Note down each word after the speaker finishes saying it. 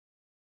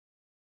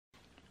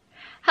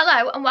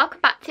Hello and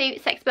welcome back to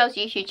Sexy Belle's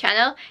YouTube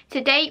channel.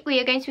 Today we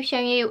are going to be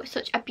showing you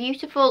such a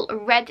beautiful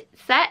red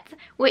set,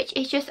 which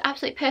is just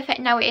absolutely perfect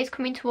now it is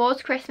coming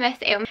towards Christmas,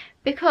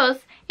 because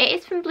it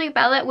is from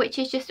Bluebella, which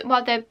is just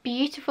one of the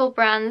beautiful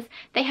brands.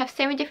 They have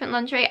so many different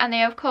lingerie and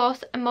they are of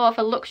course more of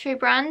a luxury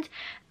brand.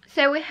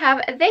 So we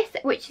have this,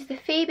 which is the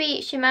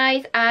Phoebe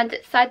Chemise and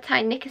side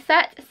tie knicker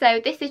set. So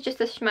this is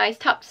just a chemise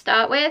top to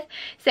start with.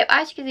 So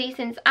as you can see,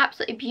 since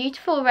absolutely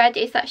beautiful red,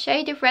 it's that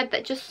shade of red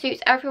that just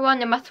suits everyone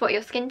no matter what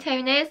your skin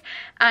tone is.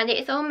 And it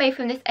is all made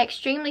from this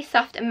extremely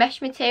soft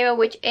mesh material,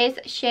 which is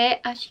sheer,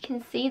 as you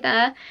can see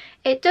there.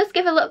 It does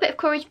give a little bit of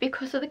coverage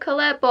because of the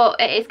colour, but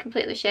it is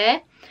completely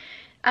sheer.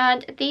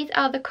 And these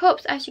are the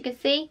cups, as you can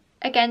see.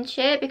 Again,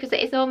 sheer, because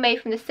it is all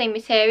made from the same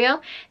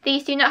material.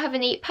 These do not have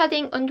any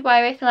padding,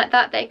 underwire or anything like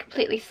that. They're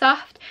completely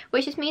soft,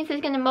 which just means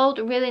it's going to mould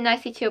really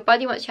nicely to your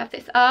body once you have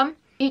this on.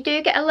 You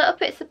do get a little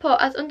bit of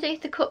support as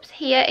underneath the cups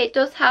here it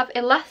does have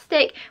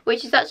elastic,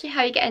 which is actually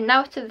how you get in and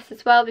out of this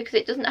as well, because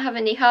it doesn't have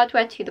any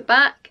hardware to the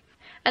back.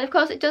 And of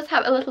course it does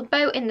have a little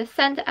bow in the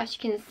centre, as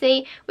you can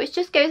see, which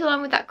just goes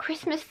along with that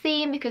Christmas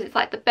theme, because it's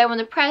like the bow on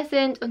a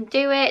present,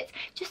 undo it.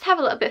 Just have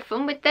a little bit of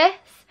fun with this.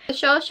 The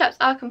shoulder straps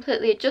are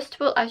completely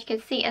adjustable, as you can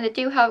see, and they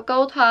do have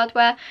gold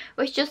hardware,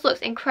 which just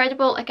looks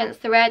incredible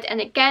against the red. And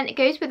again, it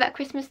goes with that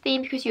Christmas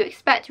theme because you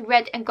expect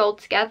red and gold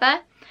together.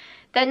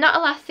 They're not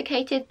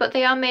elasticated, but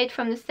they are made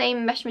from the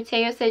same mesh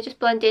material, so they just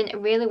blend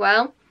in really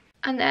well.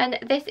 And then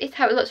this is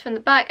how it looks from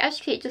the back. As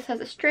you can see, it just has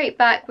a straight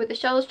back with the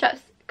shoulder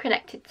straps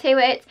connected to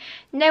it.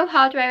 No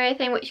hardware or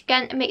anything, which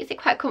again makes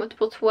it quite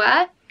comfortable to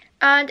wear.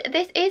 And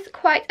this is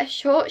quite a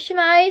short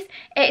chemise.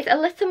 It's a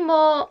little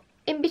more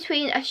in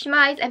between a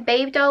chemise and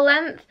baby doll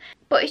length,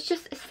 but it's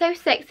just so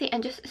sexy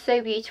and just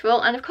so beautiful.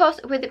 And of course,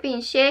 with it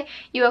being sheer,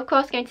 you're of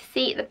course going to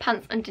see the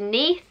pants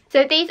underneath.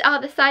 So these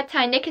are the side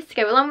tie knickers to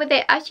go along with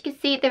it. As you can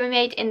see, they were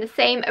made in the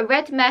same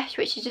red mesh,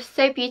 which is just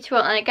so beautiful,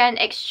 and again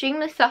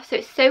extremely soft, so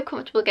it's so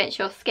comfortable against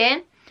your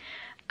skin.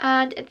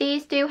 And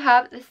these do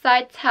have the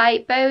side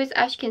tie bows,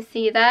 as you can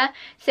see there.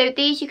 So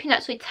these you can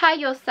actually tie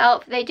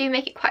yourself. They do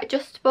make it quite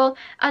adjustable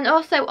and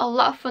also a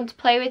lot of fun to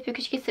play with,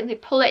 because you can simply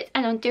pull it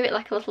and undo it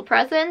like a little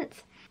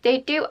present. They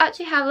do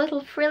actually have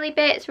little frilly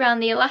bits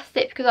around the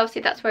elastic, because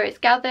obviously that's where it's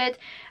gathered,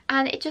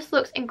 and it just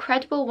looks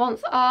incredible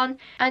once on.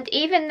 And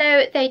even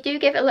though they do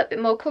give it a little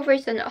bit more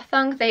coverage than a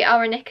thong, they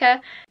are a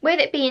knicker. With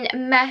it being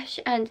mesh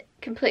and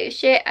completely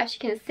sheer, as you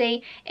can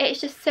see,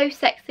 it's just so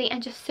sexy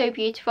and just so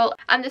beautiful,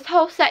 and this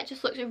whole set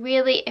just looks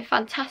really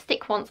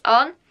fantastic once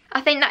on.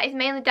 I think that is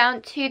mainly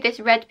down to this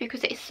red,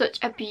 because it is such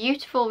a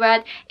beautiful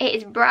red. It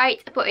is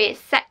bright, but it is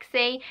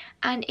sexy,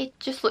 and it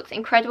just looks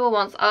incredible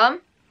once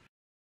on.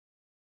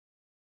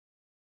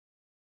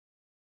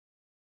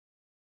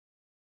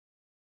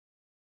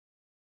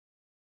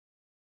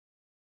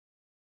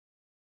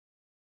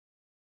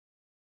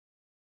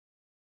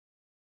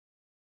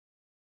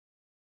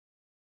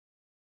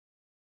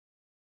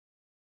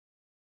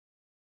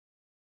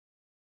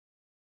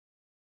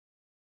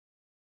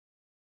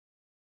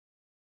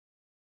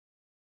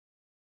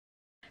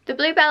 The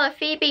Bluebella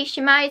Phoebe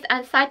Chemise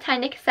and side tie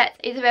knicker set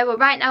is available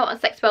right now on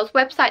Sexy Belle's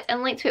website,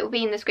 and link to it will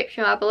be in the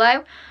description bar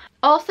below.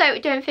 Also,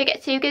 don't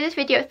forget to give this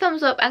video a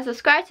thumbs up and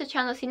subscribe to the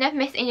channel so you never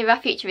miss any of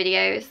our future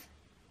videos.